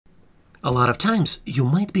A lot of times, you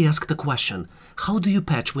might be asked the question, how do you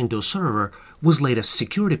patch Windows Server with latest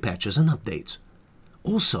security patches and updates?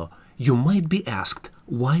 Also, you might be asked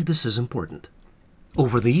why this is important.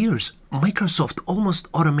 Over the years, Microsoft almost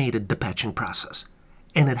automated the patching process,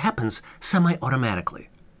 and it happens semi-automatically.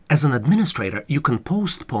 As an administrator, you can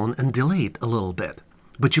postpone and delay it a little bit,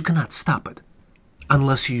 but you cannot stop it,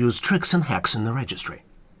 unless you use tricks and hacks in the registry.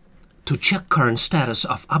 To check current status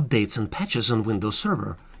of updates and patches on Windows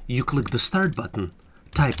Server, you click the Start button,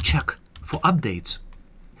 type Check for Updates,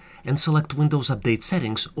 and select Windows Update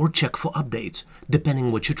Settings or Check for Updates,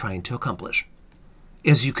 depending what you're trying to accomplish.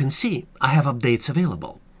 As you can see, I have updates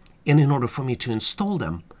available, and in order for me to install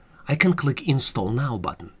them, I can click Install Now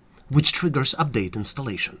button, which triggers update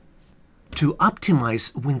installation. To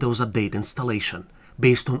optimize Windows Update installation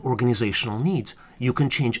based on organizational needs, you can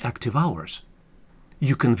change active hours.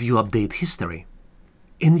 You can view update history,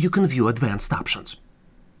 and you can view advanced options.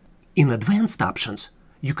 In advanced options,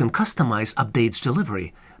 you can customize updates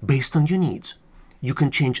delivery based on your needs. You can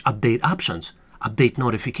change update options, update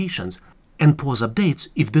notifications, and pause updates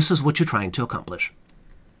if this is what you're trying to accomplish.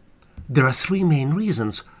 There are three main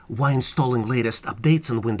reasons why installing latest updates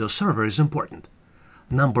on Windows Server is important.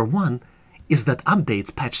 Number one is that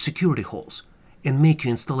updates patch security holes and make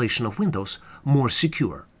your installation of Windows more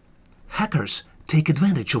secure. Hackers take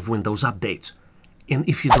advantage of Windows updates, and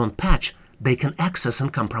if you don't patch, they can access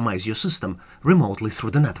and compromise your system remotely through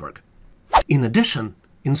the network. In addition,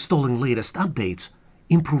 installing latest updates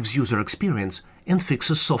improves user experience and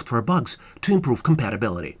fixes software bugs to improve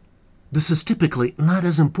compatibility. This is typically not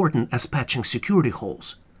as important as patching security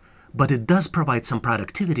holes, but it does provide some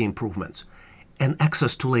productivity improvements and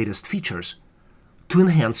access to latest features to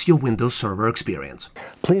enhance your Windows Server experience.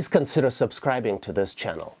 Please consider subscribing to this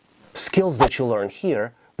channel. Skills that you learn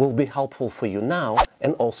here will be helpful for you now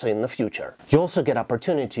and also in the future. You also get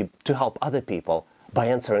opportunity to help other people by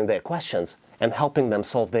answering their questions and helping them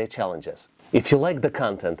solve their challenges. If you like the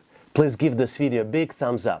content, please give this video a big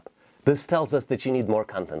thumbs up. This tells us that you need more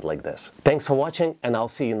content like this. Thanks for watching, and I'll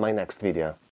see you in my next video.